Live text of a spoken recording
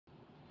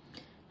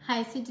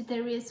Hi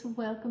Sagittarius,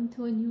 welcome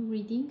to a new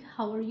reading.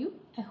 How are you?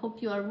 I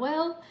hope you are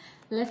well.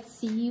 Let's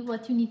see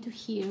what you need to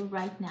hear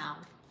right now,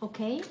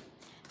 okay?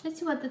 Let's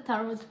see what the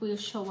tarot will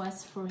show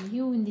us for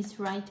you in this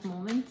right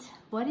moment.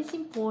 What is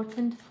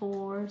important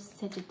for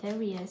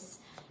Sagittarius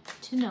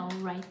to know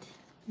right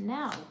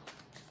now?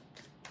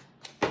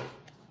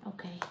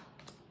 Okay.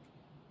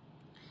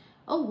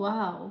 Oh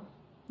wow,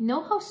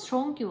 know how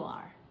strong you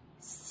are.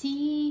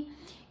 See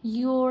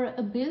your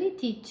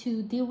ability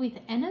to deal with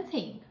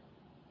anything.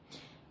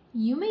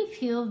 You may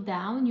feel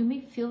down, you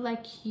may feel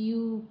like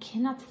you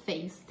cannot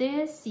face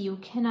this, you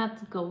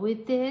cannot go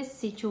with this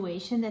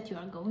situation that you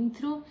are going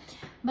through,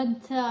 but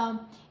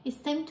it's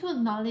time to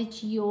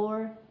acknowledge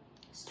your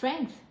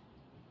strength.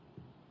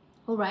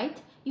 All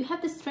right, you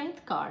have the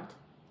strength card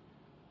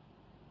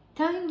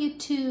telling you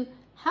to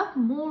have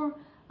more,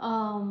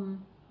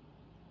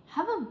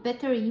 have a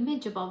better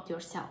image about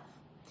yourself.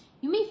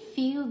 You may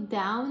feel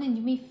down and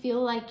you may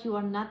feel like you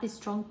are not a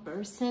strong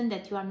person,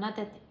 that you are not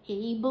that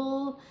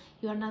able,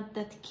 you are not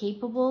that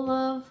capable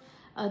of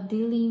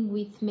dealing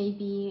with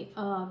maybe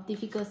a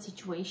difficult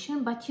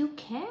situation, but you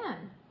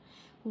can.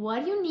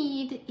 What you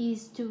need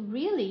is to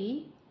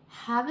really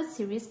have a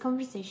serious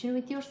conversation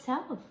with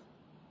yourself.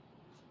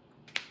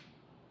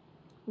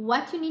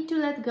 What you need to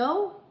let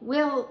go?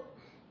 Well,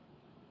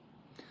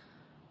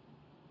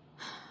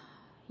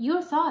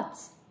 your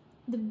thoughts.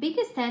 The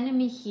biggest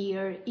enemy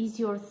here is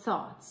your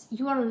thoughts.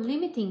 You are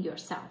limiting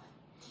yourself,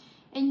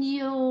 and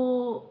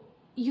you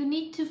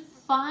need to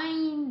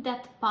find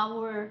that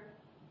power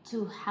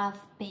to have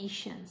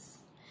patience,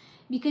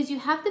 because you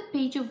have the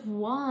Page of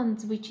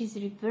Wands, which is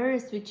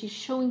reversed, which is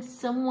showing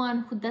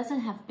someone who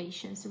doesn't have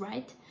patience,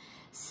 right?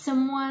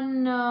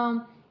 Someone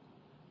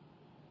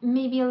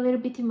maybe a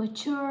little bit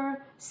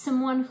immature,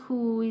 someone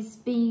who is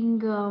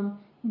being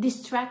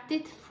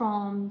distracted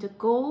from the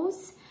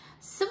goals,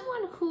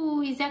 someone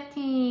who is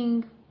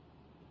acting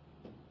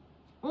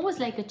almost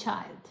like a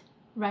child,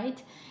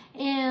 right?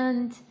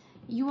 And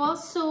you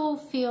also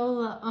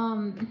feel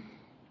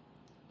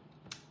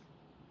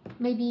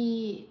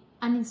maybe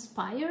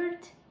uninspired,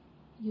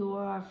 you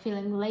are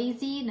feeling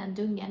lazy, not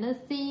doing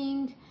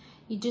anything,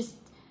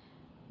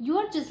 you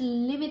are just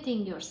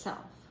limiting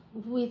yourself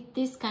with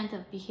this kind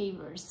of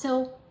behavior.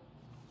 So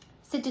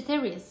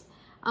Sagittarius,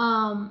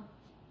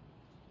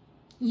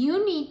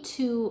 you need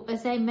to,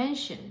 as I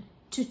mentioned,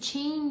 to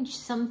change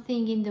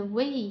something in the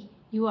way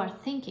you are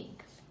thinking,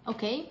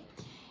 okay?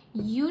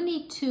 You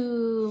need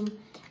to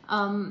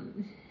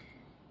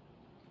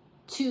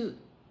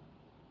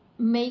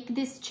make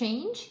this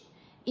change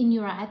in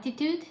your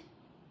attitude,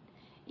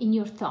 in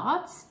your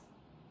thoughts,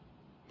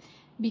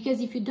 because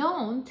if you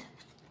don't,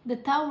 the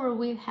Tower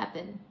will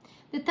happen.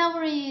 The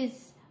Tower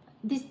is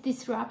this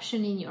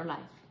disruption in your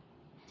life.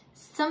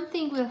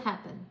 Something will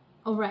happen,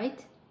 all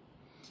right?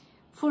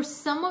 For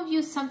some of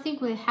you, something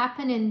will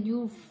happen and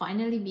you'll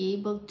finally be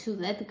able to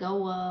let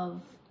go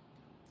of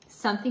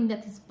something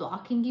that is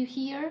blocking you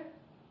here.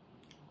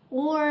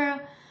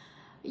 Or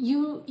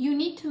you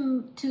need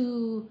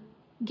to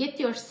get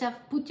yourself,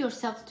 put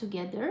yourself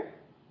together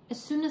as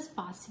soon as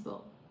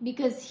possible.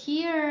 Because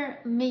here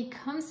may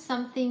come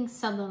something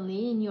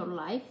suddenly in your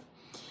life.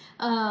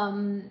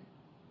 And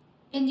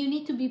you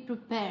need to be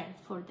prepared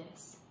for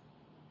this.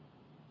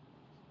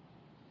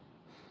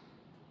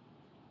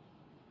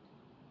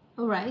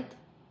 All right.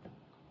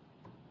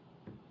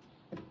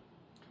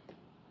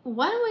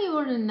 One way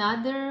or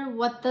another,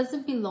 what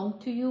doesn't belong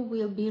to you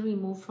will be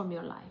removed from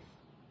your life.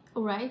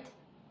 All right.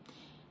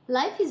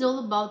 Life is all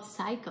about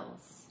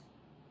cycles.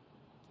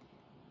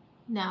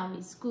 Now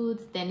it's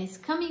good, then it's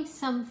coming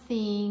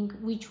something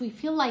which we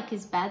feel like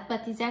is bad,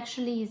 but is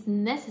actually is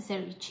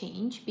necessary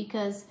change,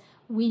 because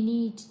we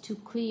need to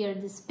clear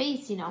the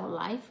space in our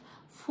life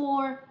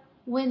for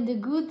when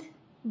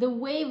the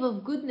wave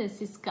of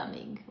goodness is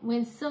coming,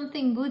 when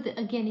something good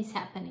again is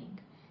happening.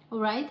 All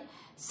right,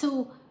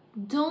 so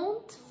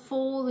don't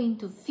fall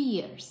into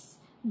fears,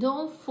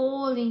 don't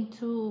fall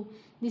into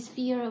this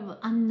fear of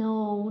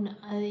unknown,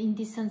 in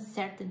this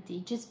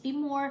uncertainty. Just be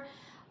more.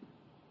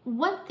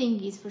 One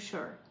thing is for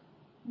sure,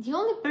 the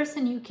only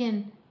person you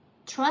can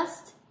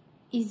trust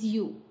is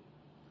you.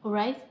 All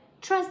right,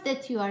 trust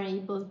that you are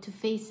able to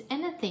face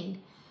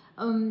anything.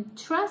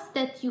 Trust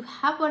that you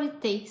have what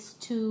it takes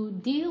to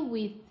deal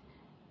with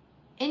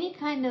any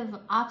kind of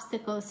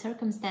obstacle,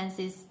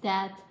 circumstances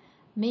that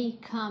may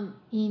come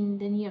in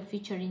the near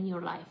future in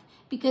your life.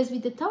 Because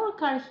with the Tower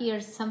card here,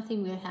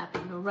 something will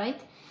happen, all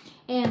right?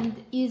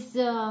 And you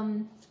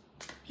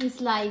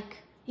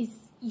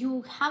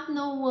have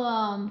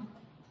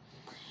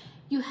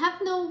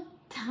no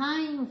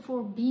time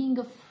for being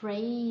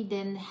afraid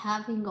and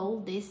having all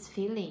these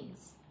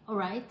feelings, all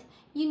right?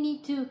 You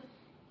need to,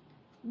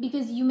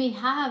 because you may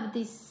have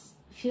this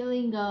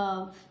feeling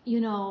of,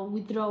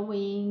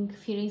 withdrawing,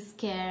 feeling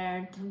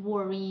scared,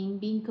 worrying,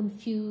 being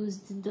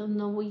confused, don't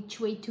know which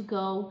way to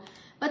go.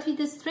 But with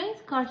the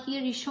Strength card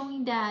here is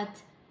showing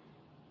that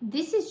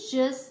this is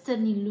just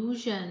an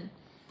illusion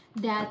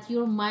that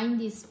your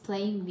mind is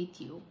playing with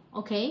you,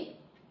 okay?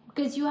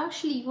 because you are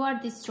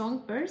the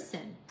strong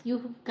person.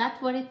 You've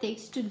got what it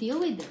takes to deal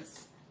with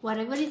this,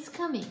 whatever is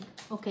coming,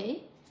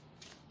 okay?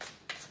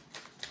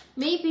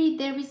 Maybe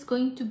there is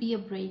going to be a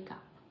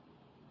breakup.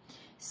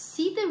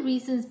 See the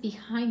reasons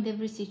behind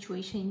every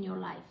situation in your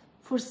life.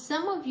 For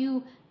some of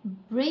you,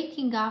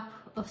 breaking up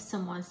of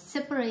someone,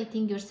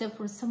 separating yourself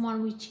from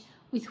someone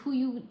with who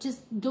you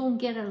just don't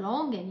get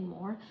along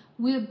anymore,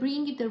 will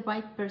bring you the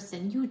right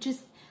person. You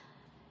just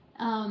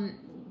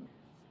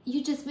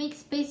make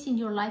space in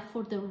your life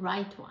for the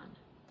right one,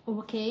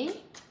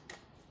 okay?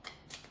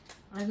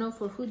 I don't know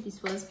for who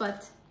this was,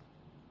 but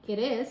it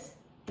is.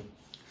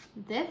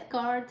 Death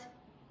card.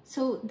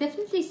 So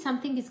definitely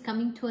something is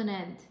coming to an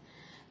end.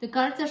 The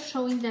cards are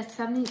showing that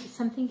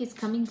something is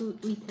coming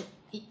with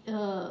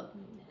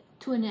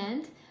to an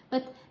end,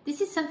 but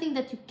this is something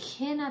that you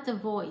cannot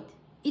avoid.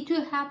 It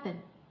will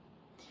happen.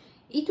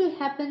 It will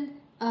happen,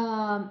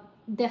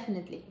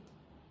 definitely.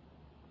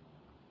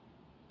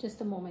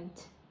 Just a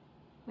moment.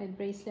 My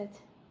bracelet.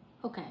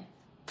 Okay.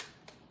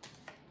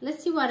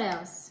 Let's see what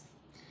else.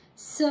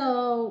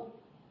 So,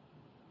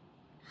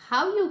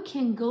 how you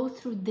can go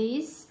through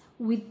this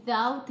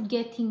without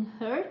getting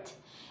hurt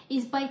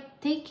is by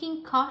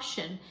taking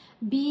caution,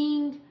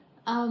 being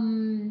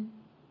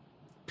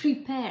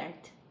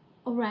prepared,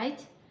 all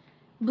right?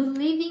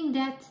 Believing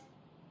that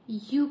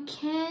you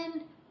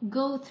can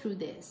go through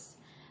this,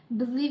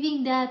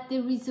 believing that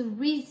there is a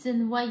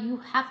reason why you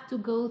have to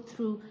go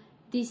through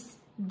this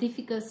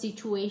difficult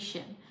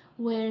situation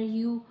where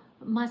you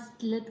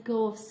must let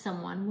go of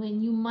someone,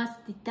 when you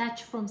must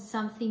detach from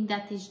something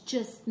that is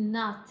just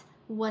not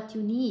what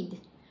you need,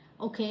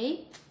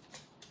 okay?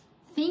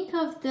 Think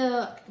of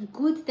the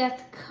good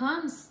that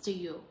comes to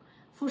you.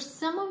 For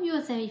some of you,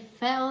 as I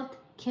felt,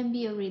 can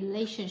be a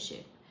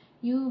relationship.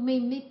 You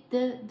may meet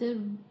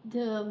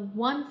the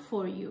one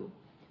for you,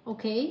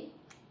 okay?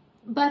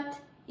 But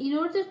in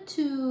order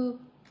to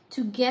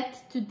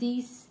get to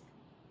this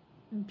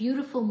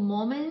beautiful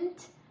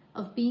moment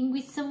of being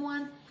with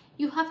someone,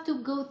 you have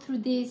to go through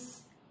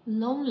this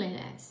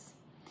loneliness.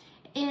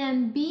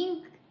 And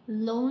being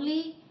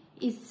lonely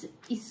is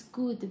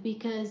good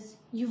because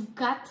you've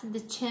got the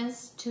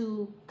chance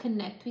to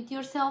connect with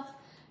yourself,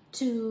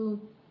 to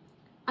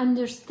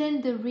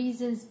understand the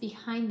reasons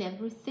behind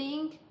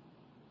everything,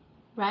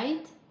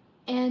 right?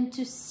 And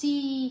to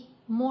see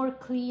more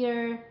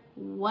clear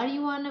what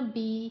you want to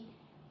be,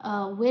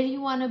 where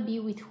you want to be,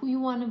 with who you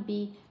want to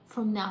be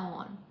from now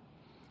on.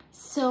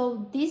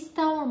 So this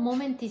Tower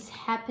moment is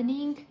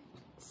happening.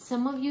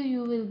 Some of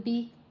you will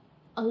be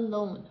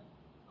alone,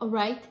 all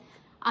right?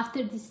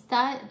 After this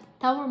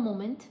Tower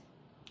moment,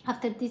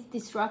 after this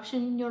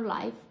disruption in your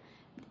life,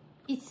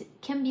 it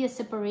can be a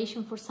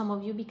separation for some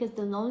of you because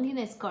the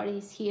loneliness card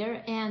is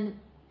here and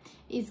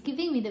it's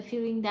giving me the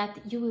feeling that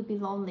you will be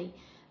lonely,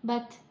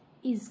 but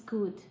it's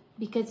good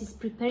because it's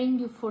preparing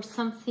you for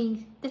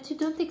something that you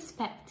don't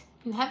expect.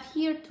 You have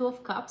here Two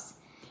of Cups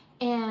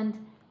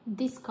and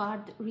this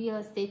card, Real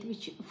Estate,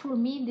 which for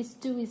me this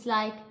too is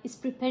like, it's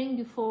preparing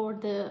you for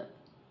the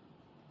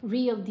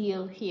real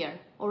deal here,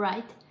 all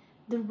right?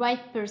 The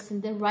right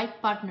person, the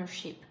right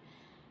partnership.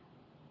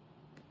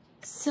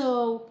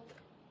 So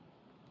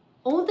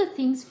all the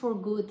things for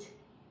good,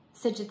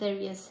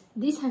 Sagittarius,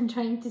 this I'm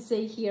trying to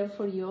say here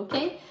for you,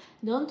 okay?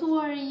 Don't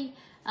worry,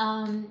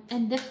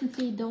 and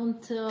definitely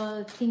don't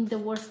think the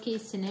worst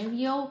case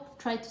scenario.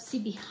 Try to see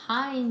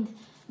behind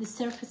the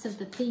surface of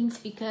the things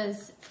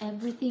because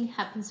everything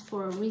happens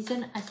for a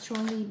reason. I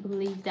strongly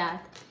believe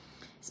that.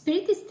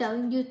 Spirit is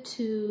telling you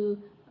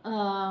to,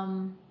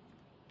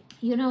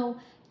 you know,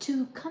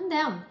 to calm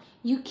down.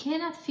 You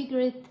cannot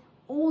figure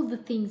all the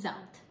things out.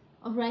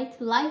 All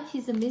right, life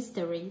is a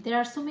mystery. There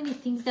are so many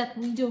things that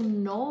we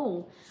don't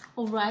know,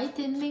 all right,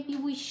 and maybe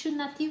we should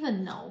not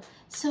even know.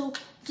 So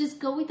just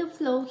go with the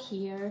flow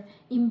here,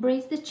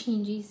 embrace the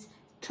changes,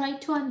 try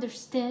to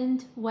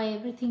understand why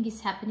everything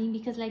is happening,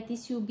 because like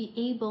this you'll be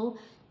able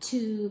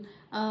to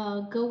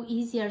go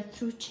easier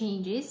through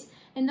changes.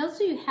 And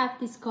also you have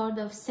this card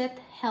of set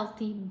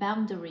healthy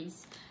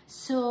boundaries.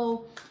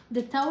 So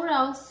the Tower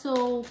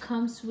also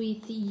comes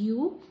with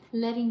you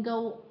letting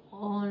go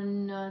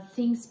on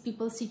things,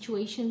 people,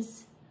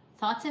 situations,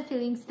 thoughts and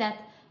feelings that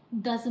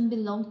doesn't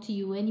belong to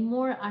you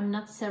anymore, are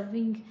not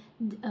serving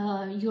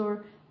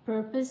your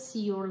purpose,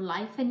 your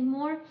life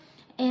anymore.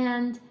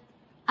 And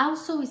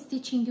also is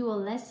teaching you a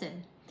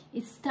lesson.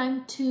 It's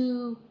time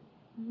to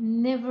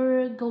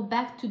never go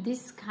back to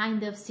this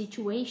kind of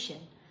situation,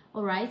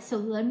 all right? So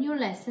learn your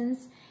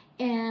lessons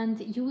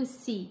and you will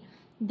see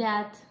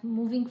that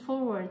moving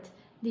forward,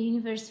 the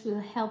universe will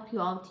help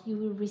you out. You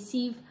will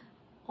receive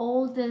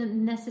all the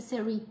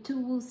necessary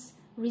tools,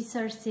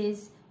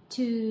 resources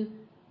to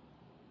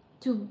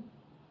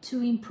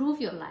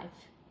improve your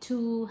life,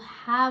 to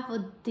have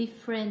a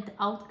different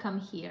outcome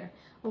here,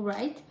 all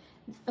right?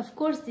 Of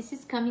course, this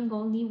is coming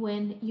only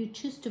when you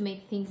choose to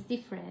make things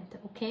different,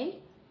 okay?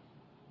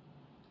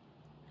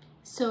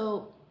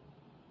 So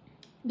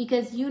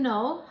Because you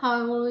know how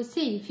I always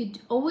say, if you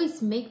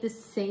always make the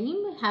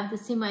same, have the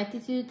same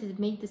attitude, and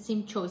make the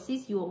same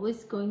choices, you're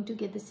always going to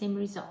get the same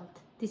result.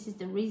 This is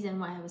the reason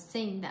why I was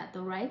saying that,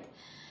 all right?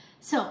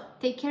 So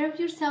take care of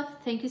yourself.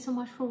 Thank you so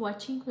much for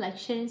watching. Like,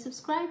 share, and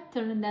subscribe.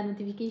 Turn on that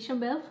notification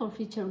bell for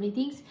future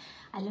readings.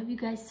 I love you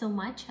guys so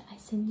much. I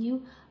send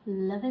you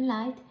love and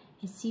light,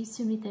 and see you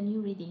soon with a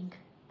new reading.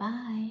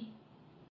 Bye.